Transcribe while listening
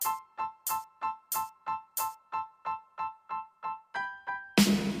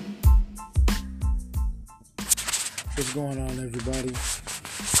What's going on, everybody?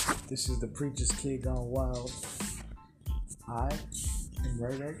 This is the Preacher's Kid Gone Wild. I am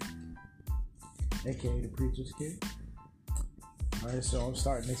Ray Ray, aka the Preacher's Kid. Alright, so I'm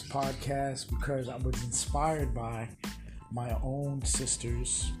starting this podcast because I was inspired by my own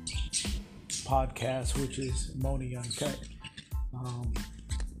sister's podcast, which is Moni Uncut.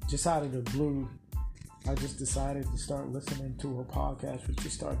 Just out of the blue, I just decided to start listening to her podcast, which she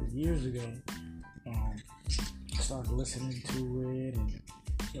started years ago. Started listening to it, and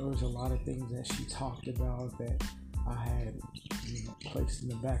there was a lot of things that she talked about that I had placed in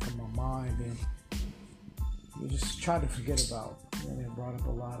the back of my mind, and you just try to forget about. And it brought up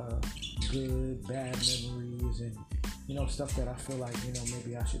a lot of good, bad memories, and stuff that I feel like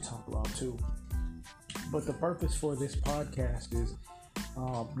maybe I should talk about too. But the purpose for this podcast is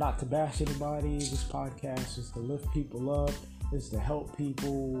not to bash anybody. This podcast is to lift people up. It's to help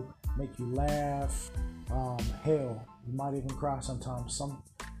people, make you laugh. Hell, you might even cry sometimes. Some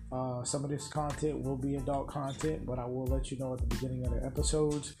of this content will be adult content, but I will let you know at the beginning of the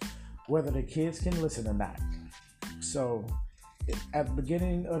episodes whether the kids can listen or not. So at the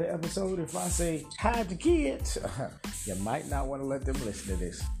beginning of the episode, if I say hide the kids, you might not want to let them listen to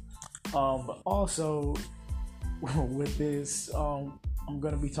this. But also with this, I'm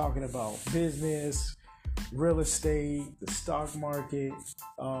going to be talking about business, real estate, the stock market,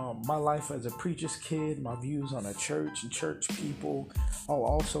 my life as a preacher's kid, my views on the church and church people. I'll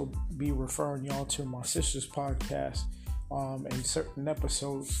also be referring y'all to my sister's podcast in certain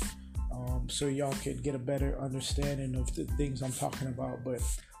episodes, so y'all could get a better understanding of the things I'm talking about. But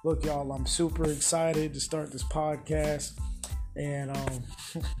look, y'all, I'm super excited to start this podcast, and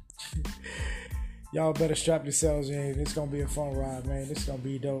y'all better strap yourselves in. It's gonna be a fun ride, man. It's gonna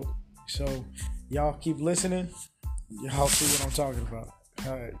be dope. So y'all keep listening. Y'all see what I'm talking about.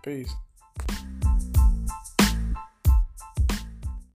 All right, peace.